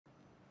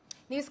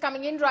News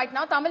coming in right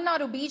now. Tamil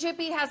Nadu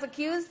BJP has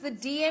accused the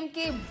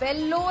DMK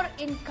Vellore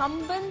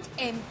incumbent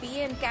MP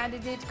and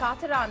candidate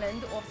Kathir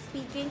Anand of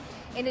speaking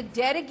in a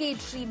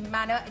derogatory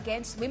manner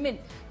against women.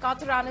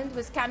 Kathir Anand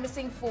was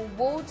canvassing for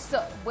votes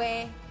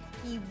where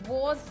he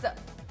was,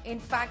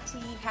 in fact,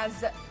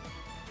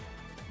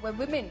 were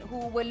women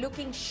who were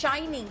looking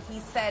shining, he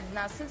said.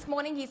 Now, since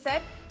morning, he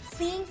said,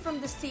 seeing from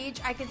the stage,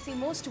 I can see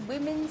most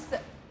women's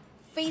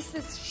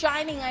faces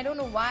shining. I don't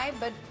know why,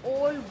 but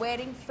all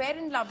wearing fair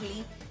and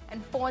lovely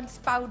and Pond's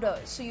powder.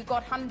 So you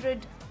got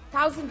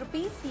 100,000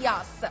 rupees, he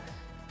asked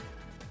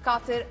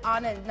Kathir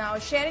Anand. Now,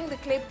 sharing the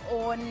clip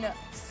on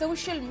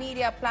social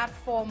media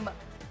platform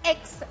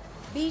X,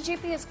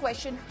 BJP has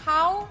questioned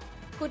how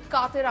could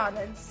Kathir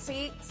Anand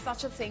say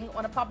such a thing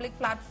on a public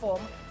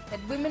platform that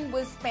women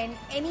will spend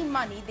any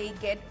money they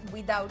get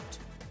without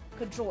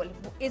control.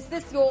 Is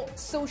this your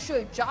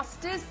social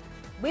justice?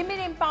 Women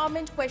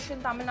empowerment,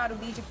 questioned Tamil Nadu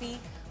BJP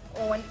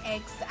on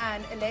X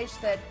and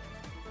alleged that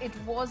it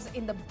was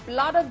in the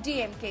blood of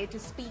DMK to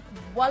speak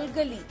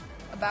vulgarly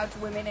about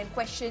women and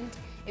questioned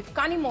if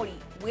Kanimori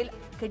will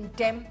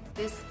condemn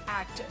this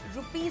act.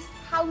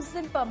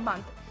 ₹1,000 per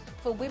month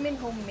for women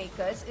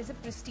homemakers is a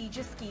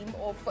prestigious scheme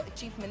of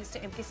Chief Minister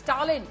MP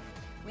Stalin,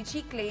 which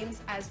he claims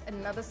as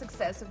another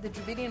success of the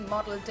Dravidian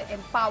model to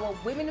empower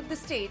women of the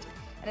state,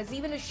 and has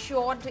even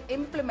assured to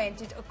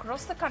implement it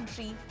across the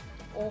country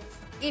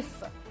if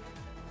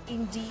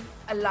Indy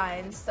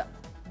Alliance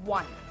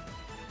won.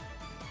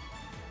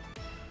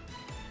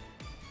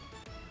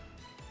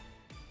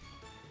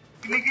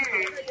 இன்னைக்கு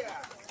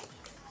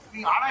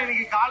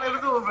காலையில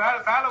இருந்து வேலை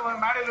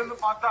மேடையில இருந்து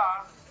பார்த்தா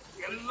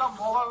எல்லாம்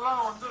முகம்லாம்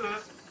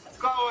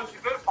முக்காவாசி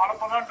பேர்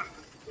பளபளன்னு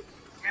இருக்கு.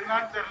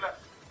 என்னன்னு தெரியல.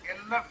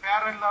 எல்லாம்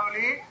fair and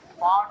lovely,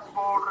 pot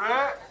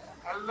powder,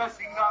 எல்லாம்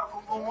சிங்கார்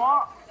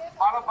குங்குமம்,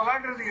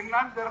 பளபளன்னு இருக்கு.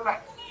 என்னன்னு தெரியல.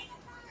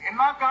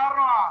 என்ன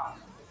காரணம்?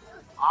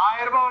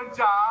 1000 ரூபாய்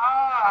வந்துச்சா?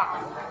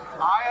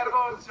 1000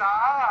 ரூபாய் வந்துச்சா?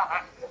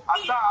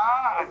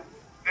 அதான்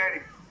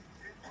சரி.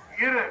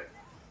 இரு,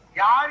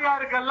 யார்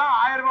யாருக்கெல்லாம்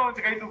 1000 ரூபாய்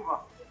வந்து கை தூக்குமா?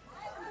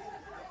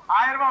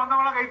 1000 ரூபாய்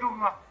வந்தவங்களாம் கை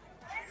தூக்குமா?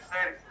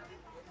 சரி,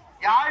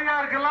 யார்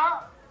யாருக்கெல்லாம்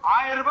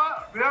 1000 ரூபாய்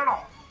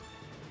வேணும்?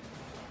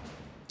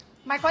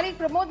 My colleague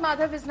Pramod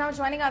Madhav is now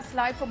joining us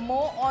live for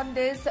more on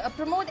this.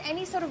 Pramod,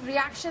 any sort of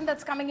reaction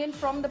that's coming in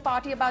from the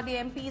party about the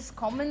MP's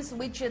comments,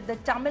 which the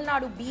Tamil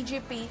Nadu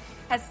BJP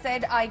has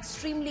said are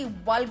extremely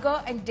vulgar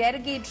and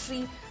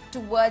derogatory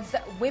towards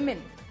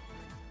women?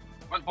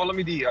 Well, follow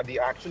me. The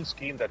action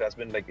scheme that has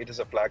been it is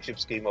a flagship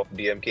scheme of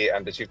DMK,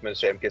 and the Chief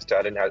Minister M.K.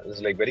 Stalin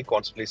has very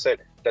constantly said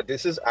that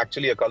this is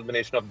actually a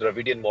culmination of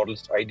Dravidian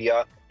model's idea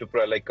to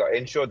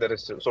ensure there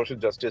is social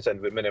justice and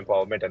women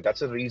empowerment, and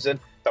that's the reason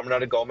Tamil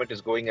Nadu government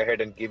is going ahead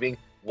and giving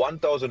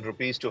 1,000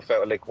 rupees to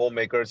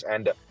homemakers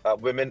and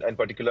women in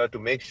particular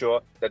to make sure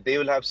that they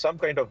will have some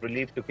kind of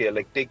relief to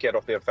take care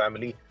of their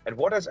family. And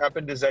what has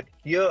happened is that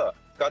here,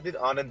 Kathir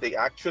Anand, the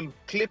actual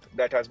clip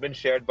that has been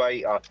shared by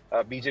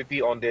BJP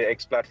on their X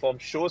platform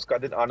shows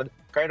Kathir Anand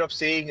kind of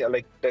saying,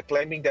 they're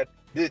claiming that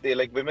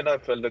women are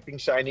looking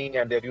shining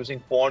and they're using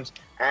Ponds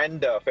and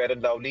Fair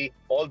and Lovely,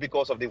 all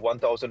because of the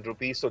 1,000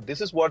 rupees. So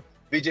this is what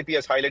BJP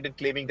has highlighted,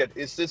 claiming that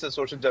is this a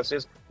social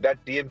justice that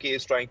DMK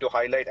is trying to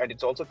highlight, and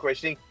it's also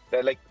questioning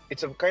that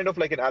it's a kind of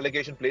an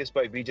allegation placed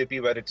by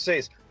BJP where it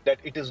says that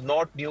it is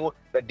not new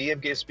that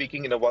DMK is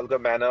speaking in a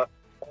vulgar manner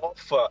of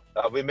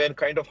women,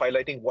 kind of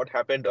highlighting what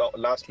happened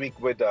last week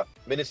with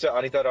Minister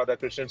Anita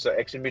Radhakrishnan's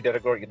extremely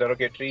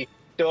derogatory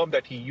term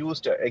that he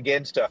used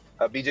against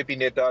BJP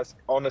netas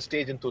on a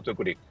stage in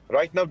Thoothukudi.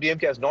 Right now,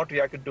 DMK has not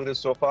reacted to this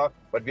so far,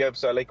 but we are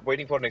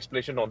waiting for an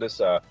explanation on this,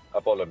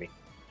 Apollomi.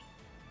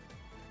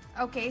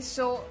 Okay,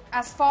 so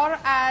as far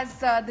as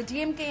the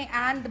DMK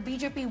and the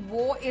BJP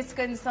war is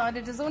concerned,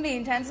 it is only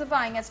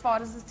intensifying as far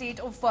as the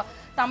state of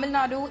Tamil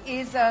Nadu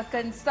is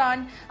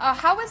concerned.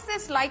 How is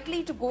this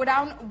likely to go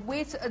down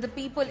with the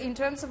people in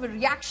terms of a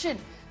reaction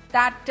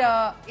that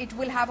it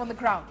will have on the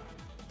ground?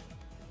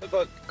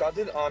 Well,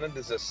 Kathir Anand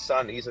is a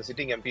son. He's a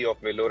sitting MP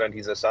of Vellore, and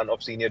he's a son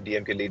of senior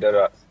DMK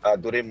leader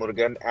Dure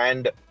Murugan.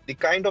 And the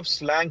kind of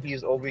slang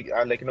he's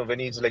when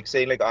he's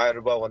saying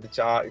 "Ayarba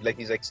vandicha,"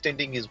 he's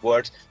extending his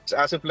words. It's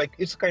as if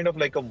it's kind of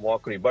like a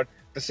mockery. But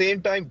at the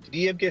same time,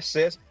 DMK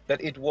says that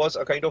it was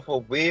a kind of a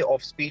way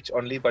of speech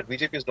only, but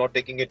BJP is not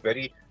taking it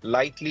very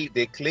lightly.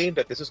 They claim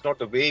that this is not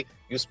the way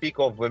you speak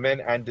of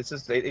women, and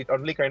it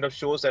only kind of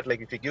shows that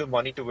if you give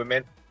money to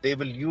women, they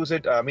will use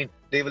it.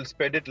 They will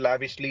spend it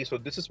lavishly. So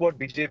this is what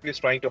BJP is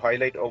trying to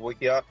highlight over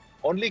here.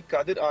 Only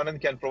Kathir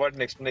Anand can provide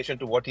an explanation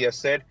to what he has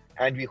said,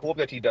 and we hope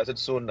that he does it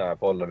soon,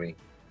 Paul Lamy.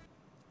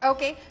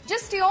 Okay,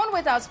 just stay on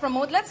with us,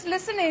 Pramod. Let's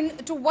listen in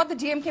to what the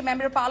DMK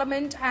Member of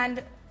Parliament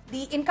and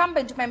the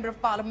incumbent Member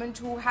of Parliament,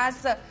 who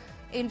has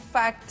in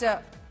fact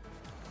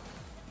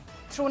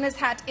thrown his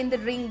hat in the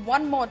ring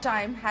one more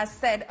time, has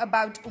said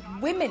about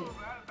women.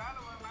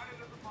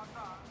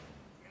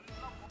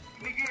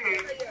 இன்னைக்கு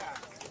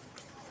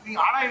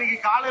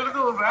காலையில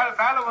இருந்து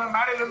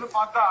மேடையில இருந்து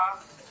பார்த்தா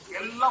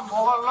எல்லாம்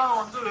முகம்லாம்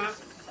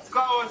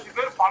முக்காவாசி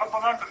பேர்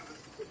பளபளன்னு இருக்கு.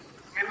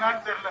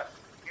 என்னன்னு தெரியல.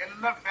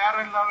 எல்லாம் ஃபேர்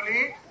அண்ட்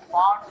லவ்லி,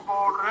 பான்ஸ்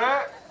பவுடரு,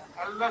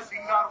 எல்லாம்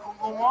சிங்கார்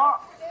குங்குமம்,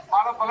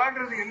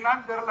 பலன்றது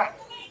என்னன்னு தெரியல.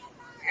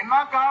 என்ன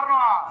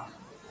காரணம்?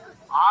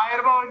 1000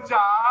 ரூபாய்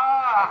வச்சா,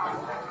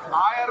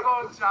 1000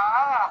 ரூபாய் வச்சா,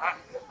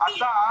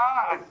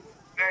 அதான்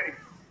சரி.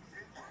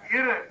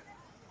 இரு,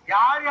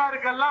 யார்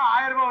யாருக்கெல்லாம்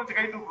 1000 ரூபாய் வச்சு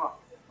கை தூக்குவோம்?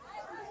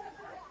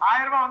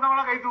 1000 ரூபாய்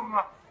வந்தவங்களா கை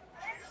தூக்குங்க.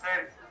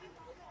 சரி,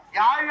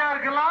 யார்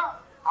யாருக்கெல்லாம்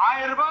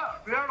 1000 ரூபாய்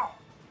வேணும்?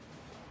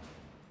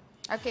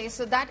 Okay,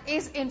 so that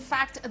is in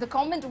fact the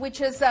comment which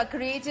has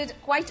created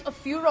quite a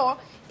furor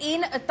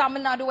in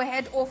Tamil Nadu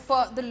ahead of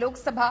the Lok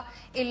Sabha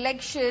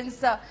elections.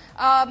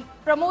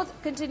 Pramod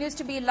continues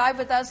to be live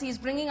with us. He's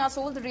bringing us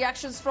all the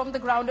reactions from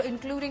the ground,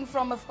 including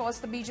from, of course,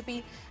 the BJP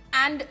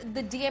and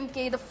the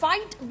DMK. The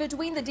fight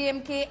between the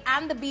DMK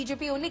and the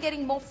BJP only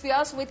getting more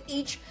fierce with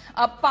each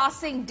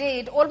passing day.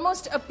 It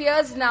almost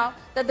appears now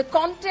that the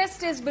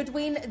contest is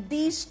between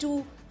these two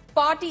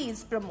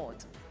parties, Pramod.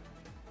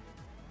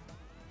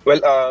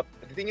 Well,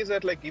 the thing is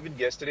that, like, even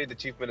yesterday, the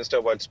Chief Minister,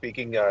 while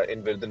speaking in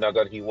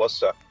Virudhunagar, he was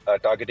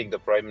targeting the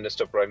Prime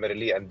Minister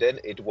primarily, and then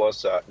it was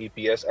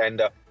EPS.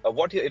 And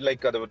what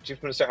the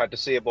Chief Minister had to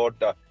say about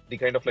the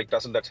kind of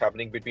tussle that's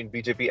happening between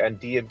BJP and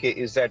DMK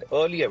is that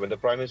earlier, when the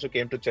Prime Minister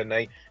came to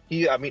Chennai,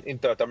 in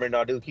Tamil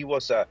Nadu, he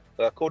was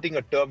quoting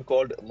a term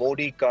called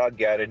Modi Ka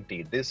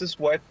Guarantee. This is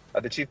what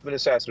the Chief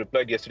Minister has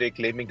replied yesterday,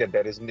 claiming that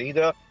there is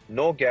neither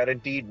no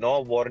guarantee nor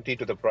warranty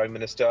to the Prime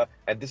Minister.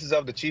 And this is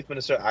how the Chief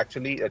Minister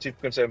Chief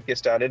Minister MK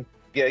Stalin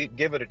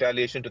gave a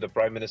retaliation to the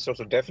Prime Minister.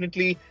 So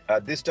definitely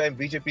this time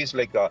BJP is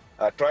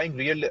trying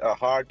real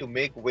hard to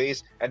make ways.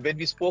 And when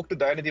we spoke to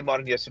Dayanidhi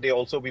Maran yesterday,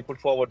 also we put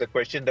forward the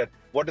question that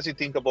what does he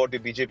think about the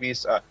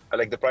BJP's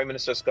the Prime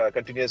Minister's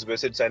continuous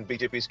visits and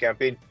BJP's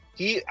campaign.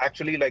 He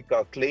actually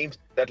claims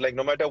that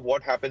no matter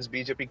what happens,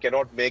 BJP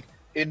cannot make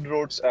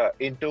inroads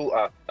into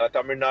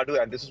Tamil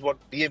Nadu, and this is what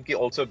DMK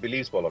also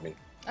believes, Palami.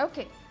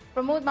 Okay.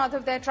 Pramod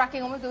Madhav there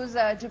tracking all of those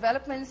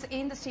developments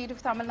in the state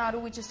of Tamil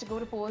Nadu, which is to go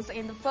to polls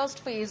in the first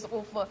phase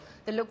of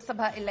the Lok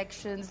Sabha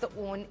elections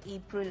on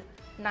April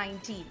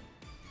 19.